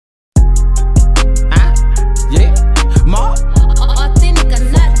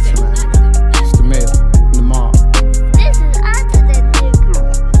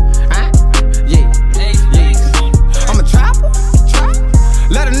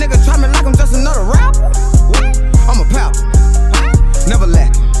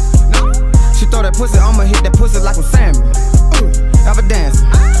like I'm salmon. Ever dancing,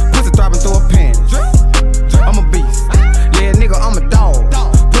 pussy throbbing through a panties. I'm a beast, yeah nigga, I'm a dog.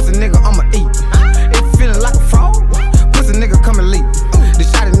 Pussy nigga, I'ma eat. If you feeling like a frog, pussy nigga, come and leap. The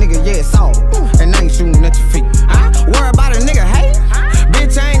shot a nigga, yeah it's all, and I ain't shooting at your feet. Worry about a nigga, hey,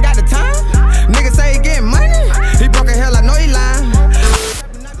 bitch I ain't got the time. Nigga say he getting money, he broke a hell, I know he lying.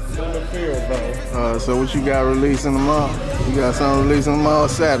 So what you got released in the mall? You got something released in the mall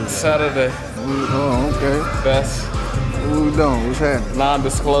Saturday? Saturday. Oh, okay. That's what we doing? What's happening?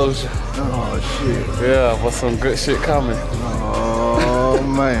 Non-disclosure. Oh shit. Yeah, but some good shit coming. Oh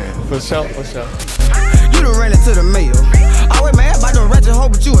man. For sure, for sure. You done ran into the mail. Always mad about them ratchet hoe,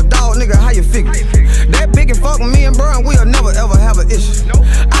 but you a dog, nigga, how you figure? That big and fuck with me and bro, and we'll never ever have an issue.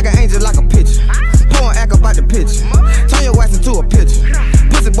 I got angels like a picture. Pour and act about the picture. Turn your ass into a picture.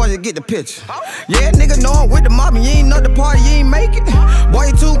 Pussy boy, you get the picture. Yeah, nigga, know I'm with the mob, and you ain't know the party, you ain't make it. Boy,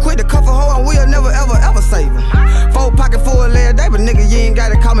 you too quick to cuff a hoe, and we'll never ever ever save her. 4 pocket full of lead day, but nigga, you ain't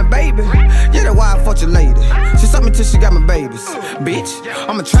gotta call me baby. Yeah, that's why I fucked your lady. She sucked me till she got my babies. Bitch,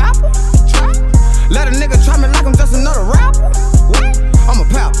 I'm a trapper.